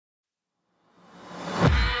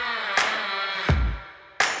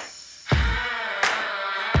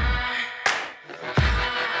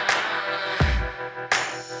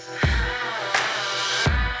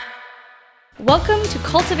Welcome to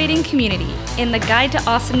Cultivating Community in the Guide to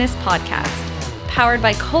Awesomeness podcast, powered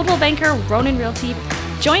by Coldwell Banker Ronan Realty.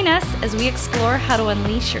 Join us as we explore how to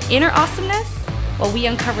unleash your inner awesomeness while we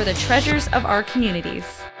uncover the treasures of our communities.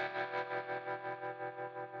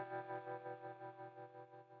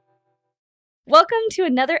 Welcome to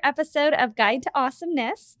another episode of Guide to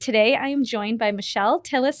Awesomeness. Today, I am joined by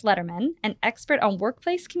Tillis Lederman, an expert on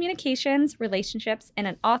workplace communications, relationships, and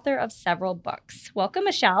an author of several books. Welcome,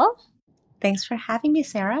 Michelle. Thanks for having me,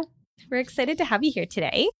 Sarah. We're excited to have you here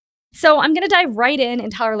today. So I'm going to dive right in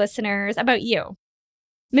and tell our listeners about you.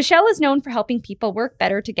 Michelle is known for helping people work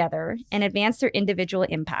better together and advance their individual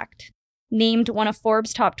impact. Named one of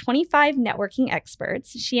Forbes' top 25 networking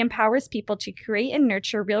experts, she empowers people to create and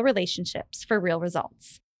nurture real relationships for real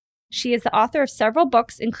results. She is the author of several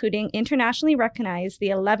books, including internationally recognized The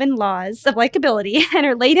 11 Laws of Likability and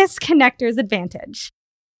her latest, Connector's Advantage.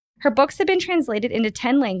 Her books have been translated into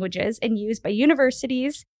 10 languages and used by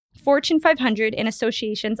universities, Fortune 500, and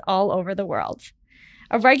associations all over the world.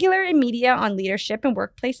 A regular in media on leadership and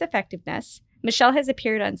workplace effectiveness, Michelle has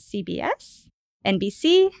appeared on CBS,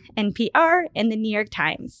 NBC, NPR, and the New York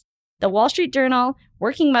Times, the Wall Street Journal,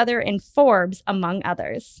 Working Mother, and Forbes, among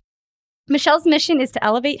others. Michelle's mission is to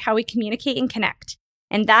elevate how we communicate and connect,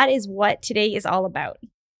 and that is what today is all about.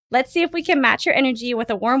 Let's see if we can match your energy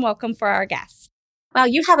with a warm welcome for our guests. Wow,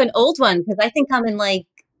 you have an old one because I think I'm in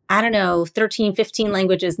 13, 15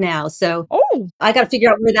 languages now. So I got to figure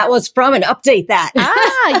out where that was from and update that.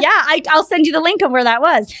 I'll send you the link of where that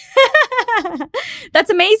was. That's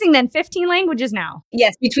amazing then, 15 languages now.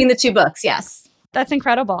 Yes, between the two books, yes. That's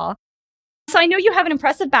incredible. So I know you have an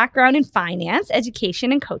impressive background in finance,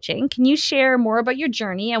 education, and coaching. Can you share more about your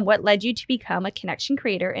journey and what led you to become a connection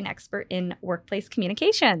creator and expert in workplace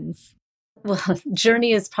communications? Well,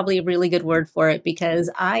 journey is probably a really good word for it because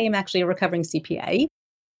I am actually a recovering CPA.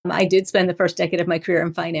 I did spend the first decade of my career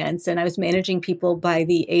in finance, and I was managing people by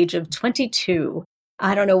the age of 22.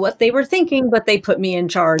 I don't know what they were thinking, but they put me in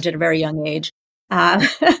charge at a very young age. I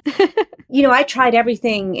tried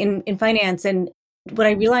everything in finance, and what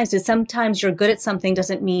I realized is sometimes you're good at something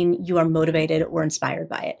doesn't mean you are motivated or inspired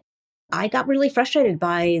by it. I got really frustrated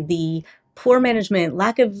by the poor management,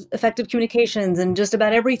 lack of effective communications, and just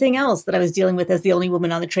about everything else that I was dealing with as the only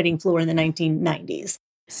woman on the trading floor in the 1990s.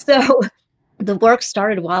 So the work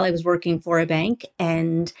started while I was working for a bank,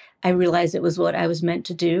 and I realized it was what I was meant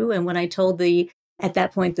to do. And when I told at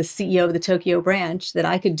that point, the CEO of the Tokyo branch that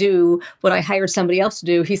I could do what I hired somebody else to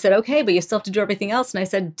do, he said, okay, but you still have to do everything else. And I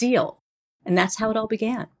said, deal. And that's how it all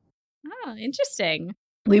began. Oh, interesting.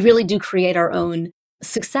 We really do create our own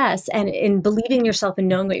success. And in believing in yourself and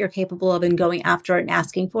knowing what you're capable of and going after it and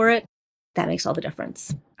asking for it, that makes all the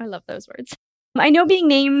difference. I love those words. I know being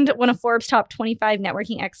named one of Forbes' top 25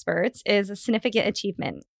 networking experts is a significant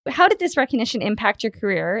achievement. How did this recognition impact your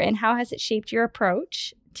career, and how has it shaped your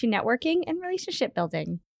approach to networking and relationship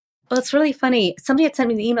building? Well, it's really funny. Somebody had sent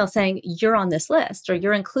me the email saying, you're on this list or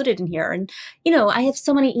you're included in here. And, I have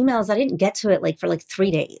so many emails, I didn't get to it for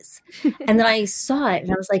 3 days. And then I saw it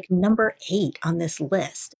and I was number 8 on this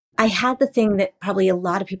list. I had the thing that probably a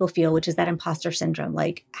lot of people feel, which is that imposter syndrome.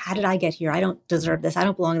 How did I get here? I don't deserve this. I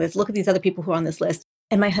don't belong in this. Look at these other people who are on this list.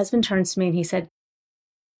 And my husband turns to me and he said,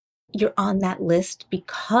 you're on that list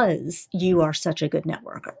because you are such a good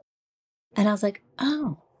networker. And I was like,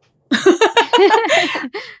 oh.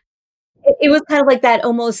 It was kind of like that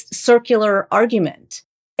almost circular argument.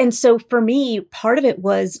 And so for me, part of it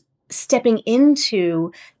was stepping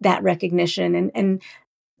into that recognition and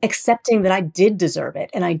accepting that I did deserve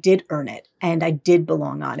it and I did earn it and I did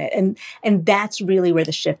belong on it. And that's really where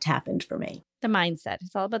the shift happened for me. The mindset.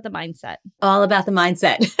 It's all about the mindset. All about the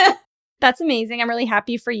mindset. That's amazing. I'm really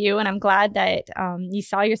happy for you. And I'm glad that you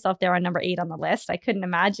saw yourself there on number 8 on the list. I couldn't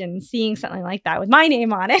imagine seeing something like that with my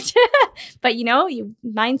name on it. But you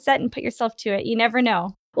mindset and put yourself to it. You never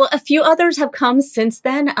know. Well, a few others have come since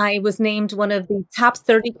then. I was named one of the top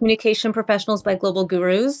 30 communication professionals by Global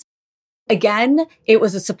Gurus. Again, it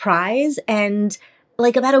was a surprise. And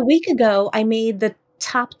about a week ago, I made the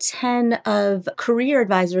top 10 of career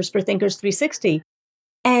advisors for Thinkers 360.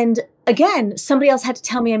 And again, somebody else had to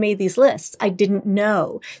tell me I made these lists. I didn't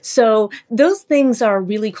know. So those things are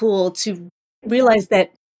really cool to realize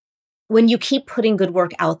that when you keep putting good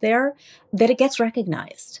work out there, that it gets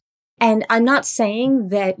recognized. And I'm not saying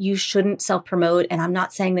that you shouldn't self-promote, and I'm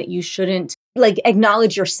not saying that you shouldn't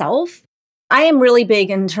acknowledge yourself. I am really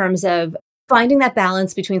big in terms of finding that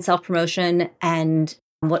balance between self-promotion and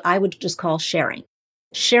what I would just call sharing.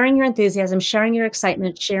 Sharing your enthusiasm, sharing your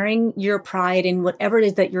excitement, sharing your pride in whatever it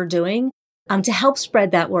is that you're doing to help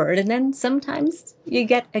spread that word. And then sometimes you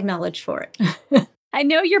get acknowledged for it. I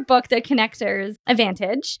know your book, The Connector's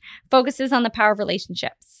Advantage, focuses on the power of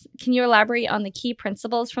relationships. Can you elaborate on the key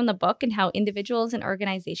principles from the book and how individuals and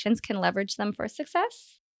organizations can leverage them for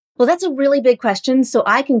success? Well, that's a really big question. So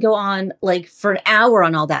I can go on like for an hour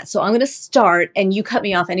on all that. So I'm going to start and you cut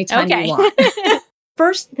me off anytime you want.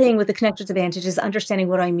 First thing with the Connector's Advantage is understanding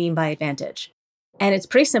what I mean by advantage. And it's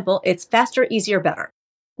pretty simple. It's faster, easier, better.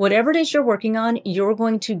 Whatever it is you're working on, you're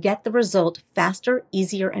going to get the result faster,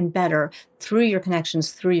 easier, and better through your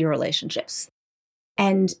connections, through your relationships.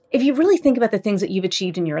 And if you really think about the things that you've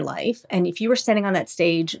achieved in your life, and if you were standing on that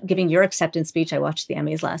stage giving your acceptance speech, I watched the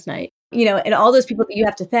Emmys last night, and all those people that you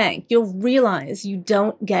have to thank, you'll realize you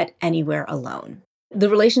don't get anywhere alone. The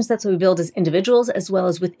relationships that we build as individuals, as well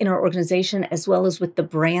as within our organization, as well as with the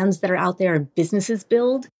brands that are out there and businesses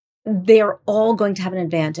build, they are all going to have an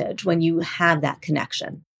advantage when you have that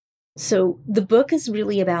connection. So the book is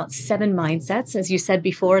really about 7 mindsets. As you said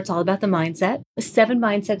before, it's all about the mindset. 7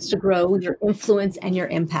 mindsets to grow your influence and your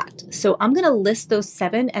impact. So I'm going to list those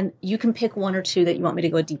 7, and you can pick 1 or 2 that you want me to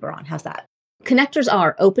go deeper on. How's that? Connectors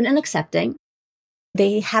are open and accepting.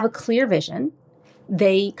 They have a clear vision.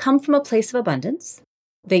 They come from a place of abundance.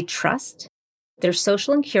 They trust. They're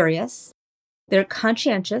social and curious. They're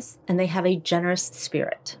conscientious, and they have a generous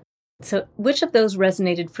spirit. So which of those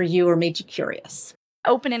resonated for you or made you curious?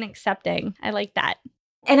 Open and accepting. I like that.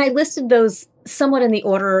 And I listed those somewhat in the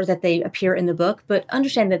order that they appear in the book, but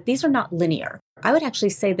understand that these are not linear. I would actually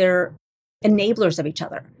say they're enablers of each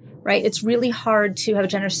other, right? It's really hard to have a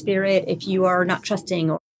generous spirit if you are not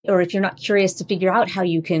trusting or if you're not curious to figure out how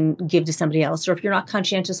you can give to somebody else, or if you're not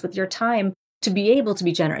conscientious with your time to be able to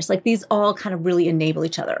be generous. Like these all kind of really enable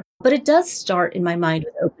each other. But it does start in my mind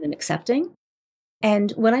with open and accepting.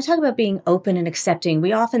 And when I talk about being open and accepting,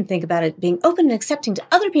 we often think about it being open and accepting to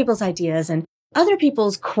other people's ideas and other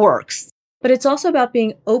people's quirks. But it's also about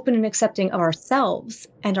being open and accepting of ourselves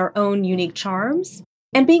and our own unique charms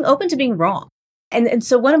and being open to being wrong. And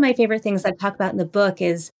so one of my favorite things I talk about in the book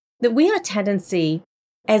is that we have a tendency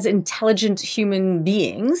as intelligent human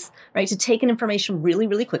beings, right, to take in information really,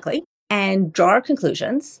 really quickly and draw our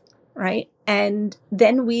conclusions, right? And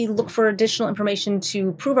then we look for additional information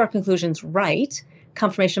to prove our conclusions right.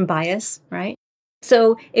 Confirmation bias, right?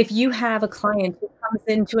 So if you have a client who comes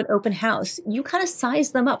into an open house, you kind of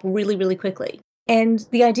size them up really, really quickly. And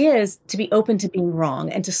the idea is to be open to being wrong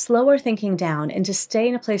and to slow our thinking down and to stay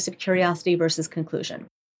in a place of curiosity versus conclusion.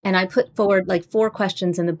 And I put forward like 4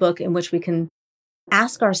 questions in the book in which we can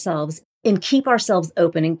ask ourselves and keep ourselves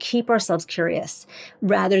open and keep ourselves curious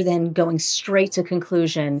rather than going straight to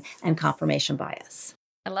conclusion and confirmation bias.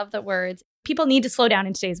 I love the words. People need to slow down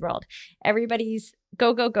in today's world. Everybody's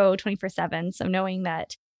go, go, go 24/7. So knowing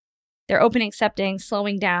that they're open, accepting,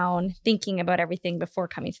 slowing down, thinking about everything before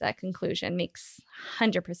coming to that conclusion makes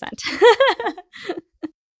 100%.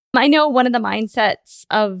 I know one of the mindsets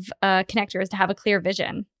of a connector is to have a clear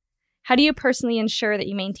vision. How do you personally ensure that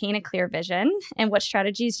you maintain a clear vision? And what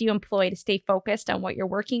strategies do you employ to stay focused on what you're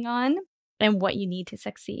working on and what you need to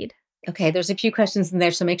succeed? Okay, there's a few questions in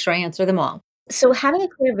there, so make sure I answer them all. So having a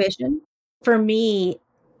clear vision, for me,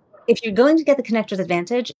 if you're going to get the Connector's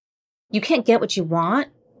Advantage, you can't get what you want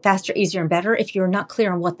faster, easier, and better if you're not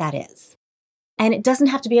clear on what that is. And it doesn't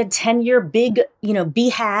have to be a 10-year big,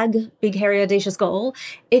 BHAG, big, hairy, audacious goal.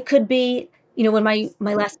 It could be, when my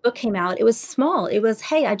last book came out, it was small. It was,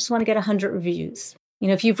 hey, I just want to get 100 reviews.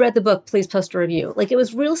 If you've read the book, please post a review. Like it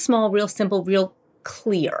was real small, real simple, real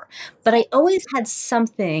clear. But I always had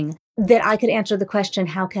something that I could answer the question,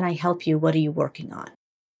 how can I help you? What are you working on?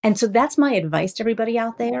 And so that's my advice to everybody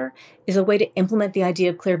out there, is a way to implement the idea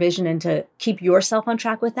of clear vision and to keep yourself on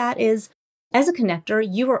track with that is, as a connector,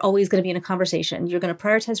 you are always going to be in a conversation. You're going to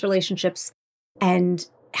prioritize relationships and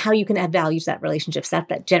how you can add value to that relationships. That's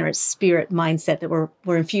that generous spirit mindset that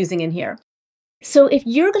we're infusing in here. So if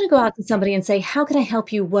you're going to go out to somebody and say, how can I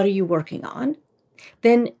help you? What are you working on?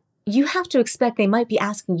 Then you have to expect they might be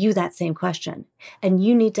asking you that same question. And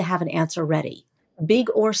you need to have an answer ready, big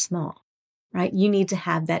or small, right? You need to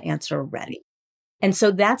have that answer ready. And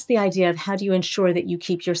so that's the idea of how do you ensure that you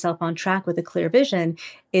keep yourself on track with a clear vision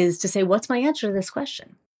is to say, what's my answer to this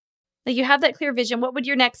question? Like you have that clear vision. What would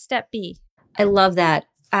your next step be? I love that.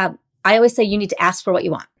 I always say you need to ask for what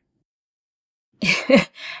you want.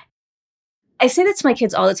 I say that to my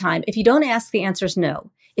kids all the time. If you don't ask, the answer is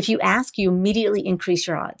no. If you ask, you immediately increase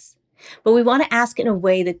your odds. But we want to ask in a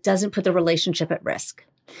way that doesn't put the relationship at risk.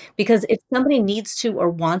 Because if somebody needs to or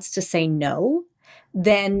wants to say no,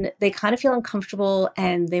 then they kind of feel uncomfortable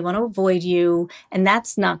and they want to avoid you. And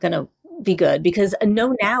that's not going to be good because a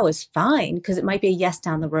no now is fine because it might be a yes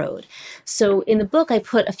down the road. So in the book, I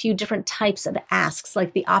put a few different types of asks,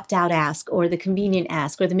 like the opt-out ask or the convenient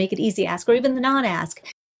ask or the make it easy ask or even the non-ask,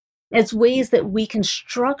 as ways that we can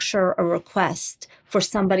structure a request for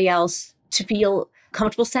somebody else to feel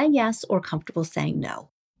comfortable saying yes or comfortable saying no.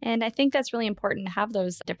 And I think that's really important to have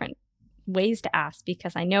those different ways to ask,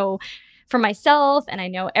 because I know for myself and I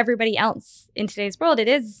know everybody else in today's world, it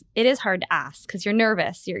is hard to ask because you're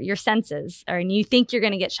nervous, your senses, and you think you're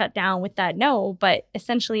going to get shut down with that no, but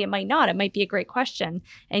essentially it might not. It might be a great question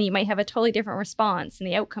and you might have a totally different response and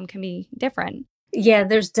the outcome can be different. Yeah,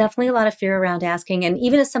 there's definitely a lot of fear around asking. And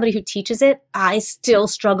even as somebody who teaches it, I still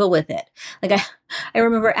struggle with it. Like I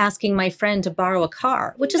remember asking my friend to borrow a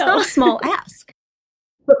car, which is not a small ask.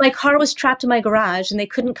 But my car was trapped in my garage and they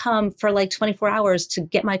couldn't come for like 24 hours to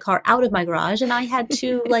get my car out of my garage. And I had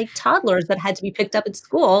two like toddlers that had to be picked up at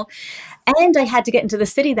school. And I had to get into the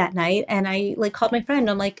city that night. And I like called my friend.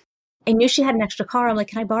 I'm like, I knew she had an extra car. I'm like,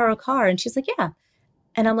 can I borrow a car? And she's like, yeah.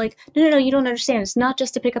 And I'm like, no, you don't understand. It's not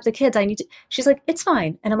just to pick up the kids. I need to. She's like, it's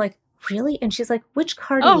fine. And I'm like, really? And she's like, which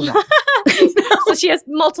car do you want? So she has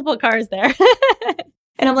multiple cars there.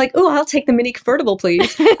 And I'm like, oh, I'll take the mini convertible,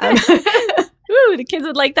 please. Ooh, the kids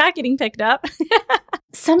would like that getting picked up.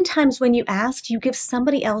 Sometimes when you ask, you give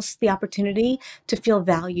somebody else the opportunity to feel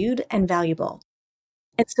valued and valuable.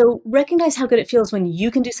 And so recognize how good it feels when you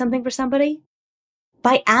can do something for somebody.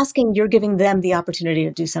 By asking, you're giving them the opportunity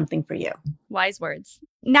to do something for you. Wise words.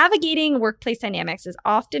 Navigating workplace dynamics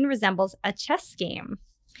often resembles a chess game.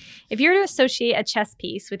 If you were to associate a chess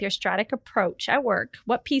piece with your strategic approach at work,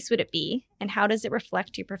 what piece would it be? And how does it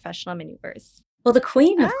reflect your professional maneuvers? Well, the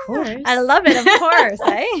queen, of course. I love it, of course,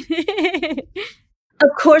 eh? Of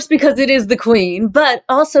course, because it is the queen, but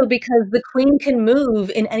also because the queen can move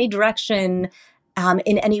in any direction,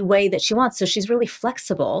 in any way that she wants. So she's really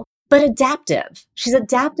flexible, but adaptive. She's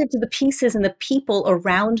adaptive to the pieces and the people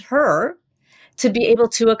around her to be able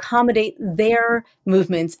to accommodate their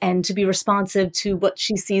movements and to be responsive to what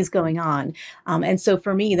she sees going on. And so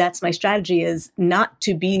for me, that's my strategy, is not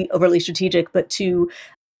to be overly strategic, but to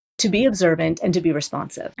be observant and to be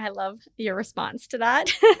responsive. I love your response to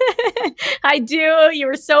that. I do. You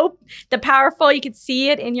were so powerful. You could see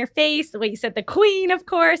it in your face. The way you said the queen, of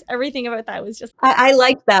course. Everything about that was just... I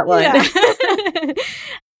liked that one. Yeah.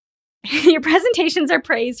 Your presentations are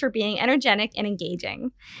praised for being energetic and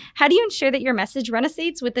engaging. How do you ensure that your message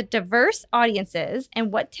resonates with the diverse audiences,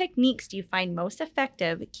 and what techniques do you find most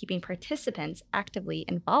effective at keeping participants actively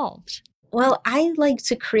involved? Well, I like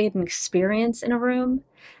to create an experience in a room.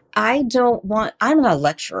 I'm not a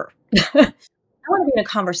lecturer. I want to be in a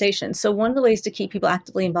conversation. So one of the ways to keep people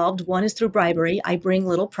actively involved, one is through bribery. I bring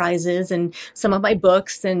little prizes and some of my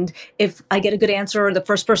books. And if I get a good answer or the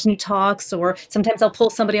first person who talks, or sometimes I'll pull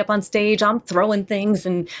somebody up on stage, I'm throwing things.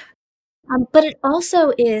 And but it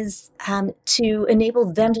also is to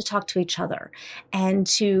enable them to talk to each other and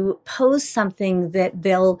to pose something that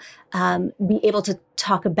they'll be able to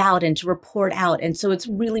talk about and to report out. And so it's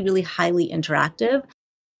really, really highly interactive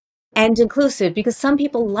and inclusive, because some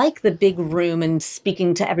people like the big room and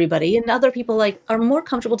speaking to everybody, and other people are more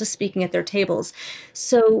comfortable just speaking at their tables.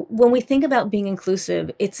 So when we think about being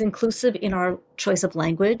inclusive, it's inclusive in our choice of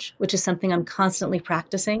language, which is something I'm constantly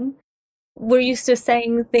practicing. We're used to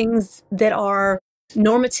saying things that are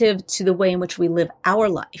normative to the way in which we live our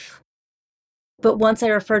life. But once I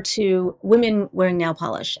referred to women wearing nail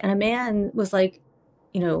polish, and a man was like,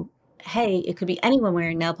 hey, it could be anyone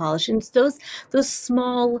wearing nail polish. And it's those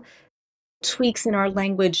small tweaks in our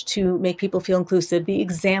language to make people feel inclusive, the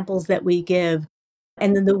examples that we give,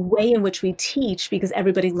 and then the way in which we teach, because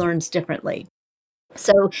everybody learns differently.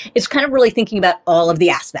 So it's kind of really thinking about all of the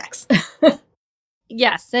aspects.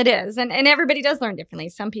 Yes, it is. And everybody does learn differently.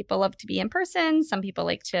 Some people love to be in person. Some people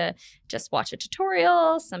like to just watch a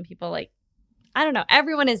tutorial. Some people I don't know.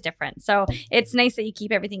 Everyone is different. So it's nice that you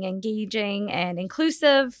keep everything engaging and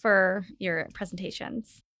inclusive for your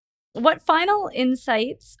presentations. What final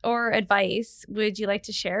insights or advice would you like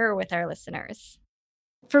to share with our listeners?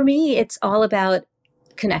 For me, it's all about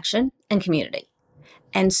connection and community.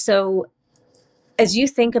 And so as you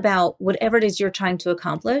think about whatever it is you're trying to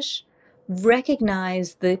accomplish,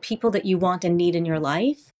 recognize the people that you want and need in your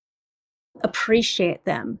life, appreciate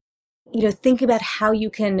them. Think about how you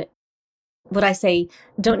can, what I say,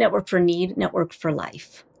 don't network for need, network for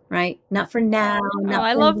life, right? Not for now.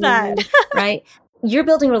 I love that. Right? You're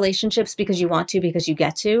building relationships because you want to, because you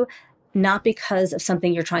get to, not because of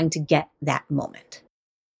something you're trying to get that moment.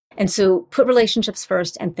 And so put relationships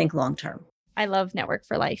first and think long term. I love network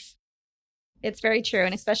for life. It's very true.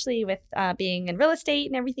 And especially with being in real estate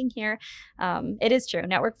and everything here, it is true.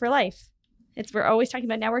 Network for life. We're always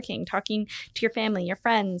talking about networking, talking to your family, your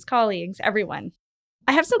friends, colleagues, everyone.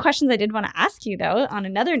 I have some questions I did want to ask you, though, on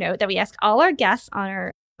another note that we ask all our guests on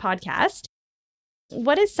our podcast.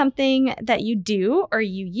 What is something that you do or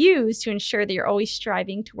you use to ensure that you're always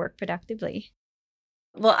striving to work productively?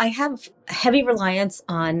 Well, I have heavy reliance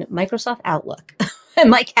on Microsoft Outlook and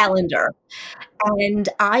my calendar. And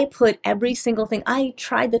I put every single thing, I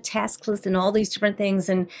tried the task list and all these different things.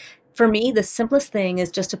 And for me, the simplest thing is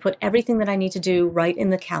just to put everything that I need to do right in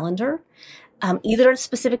the calendar, either at a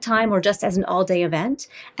specific time or just as an all day event.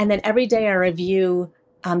 And then every day I review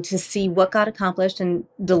to see what got accomplished and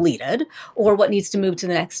deleted or what needs to move to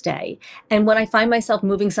the next day. And when I find myself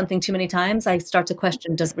moving something too many times, I start to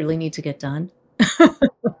question, does it really need to get done?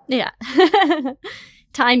 Yeah.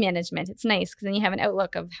 Time management. It's nice because then you have an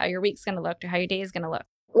outlook of how your week's going to look or how your day is going to look.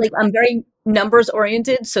 Like I'm very numbers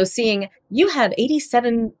oriented. So seeing you have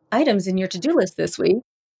 87 items in your to-do list this week,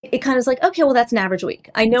 it kind of is like, okay, well, that's an average week.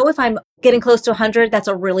 I know if I'm getting close to 100, that's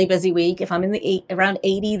a really busy week. If I'm in the around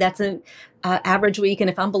 80, that's an average week. And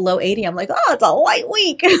if I'm below 80, I'm like, oh, it's a light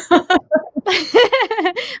week.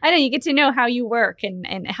 I know you get to know how you work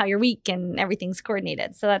and how your week and everything's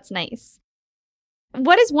coordinated. So that's nice.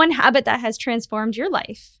 What is one habit that has transformed your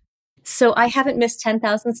life? So I haven't missed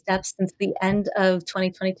 10,000 steps since the end of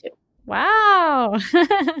 2022. Wow.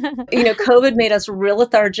 COVID made us real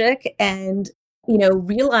lethargic and,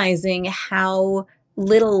 realizing how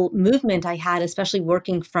little movement I had, especially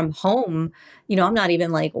working from home. I'm not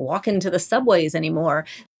even like walking to the subways anymore.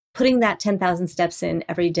 Putting that 10,000 steps in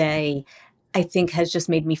every day, I think has just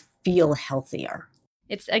made me feel healthier.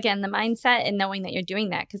 It's, again, the mindset and knowing that you're doing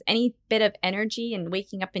that, because any bit of energy and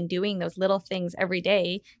waking up and doing those little things every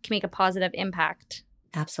day can make a positive impact.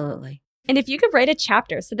 Absolutely. And if you could write a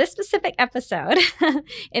chapter, so this specific episode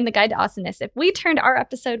in the Guide to Awesomeness, if we turned our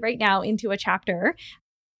episode right now into a chapter,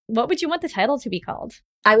 what would you want the title to be called?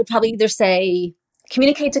 I would probably either say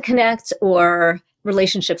communicate to connect or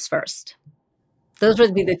relationships first. Those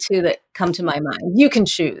would be the two that come to my mind. You can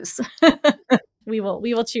choose. We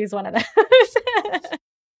will choose one of those.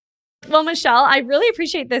 Well, Michelle, I really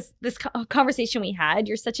appreciate this conversation we had.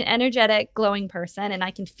 You're such an energetic, glowing person, and I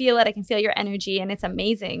can feel it. I can feel your energy, and it's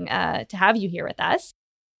amazing to have you here with us.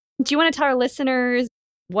 Do you want to tell our listeners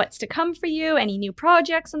what's to come for you, any new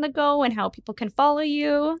projects on the go, and how people can follow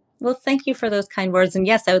you? Well, thank you for those kind words. And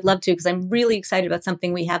yes, I would love to, because I'm really excited about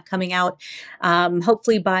something we have coming out,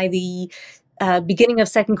 hopefully by the beginning of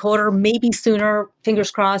second quarter, maybe sooner, fingers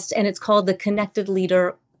crossed. And it's called the Connected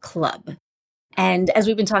Leader Club. And as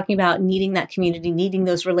we've been talking about, needing that community, needing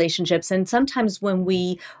those relationships. And sometimes when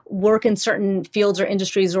we work in certain fields or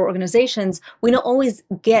industries or organizations, we don't always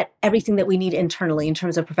get everything that we need internally in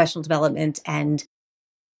terms of professional development and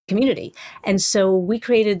community. And so we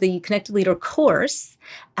created the Connected Leader course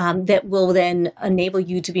that will then enable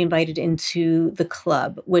you to be invited into the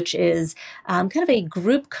club, which is kind of a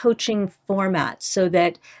group coaching format, so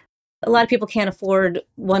that a lot of people can't afford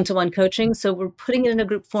one-to-one coaching. So we're putting it in a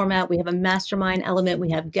group format. We have a mastermind element. We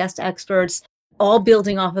have guest experts, all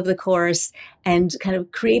building off of the course and kind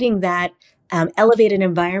of creating that elevated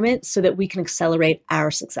environment so that we can accelerate our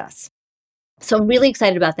success. So I'm really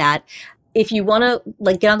excited about that. If you want to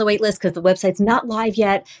get on the wait list, because the website's not live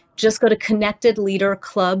yet, just go to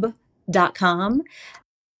connectedleaderclub.com.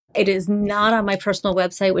 It is not on my personal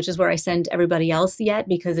website, which is where I send everybody else yet,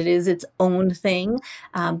 because it is its own thing.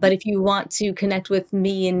 But if you want to connect with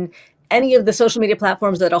me in any of the social media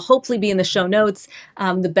platforms that'll hopefully be in the show notes,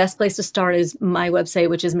 the best place to start is my website,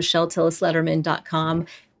 which is michelletillislederman.com.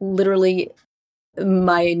 Literally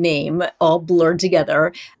my name all blurred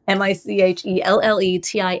together,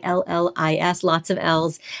 MICHELLETILLIS, lots of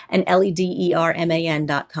L's, and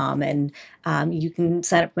LEDERMAN.com. And you can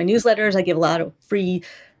sign up for my newsletters. I give a lot of free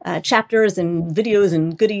chapters and videos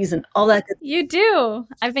and goodies and all that. You do.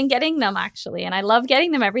 I've been getting them, actually, and I love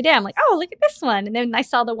getting them every day. I'm like, oh, look at this one. And then I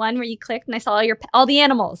saw the one where you clicked and I saw all the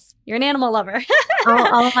animals. You're an animal lover.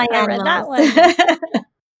 all my I animals. read that one.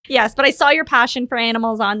 Yes, but I saw your passion for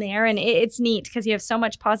animals on there, and it's neat because you have so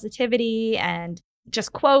much positivity and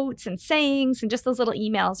just quotes and sayings, and just those little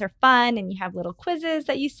emails are fun, and you have little quizzes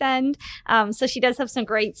that you send. So she does have some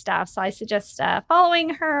great stuff. So I suggest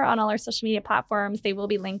following her on all our social media platforms. They will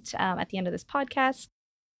be linked at the end of this podcast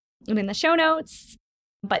and in the show notes.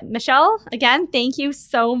 But Michelle, again, thank you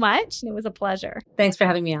so much. And it was a pleasure. Thanks for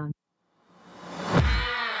having me on.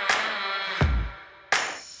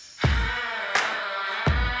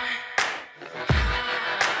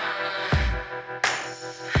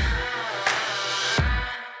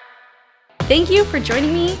 Thank you for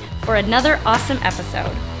joining me for another awesome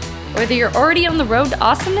episode. Whether you're already on the road to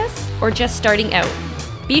awesomeness or just starting out,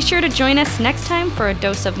 be sure to join us next time for a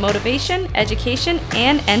dose of motivation, education,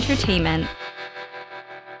 and entertainment.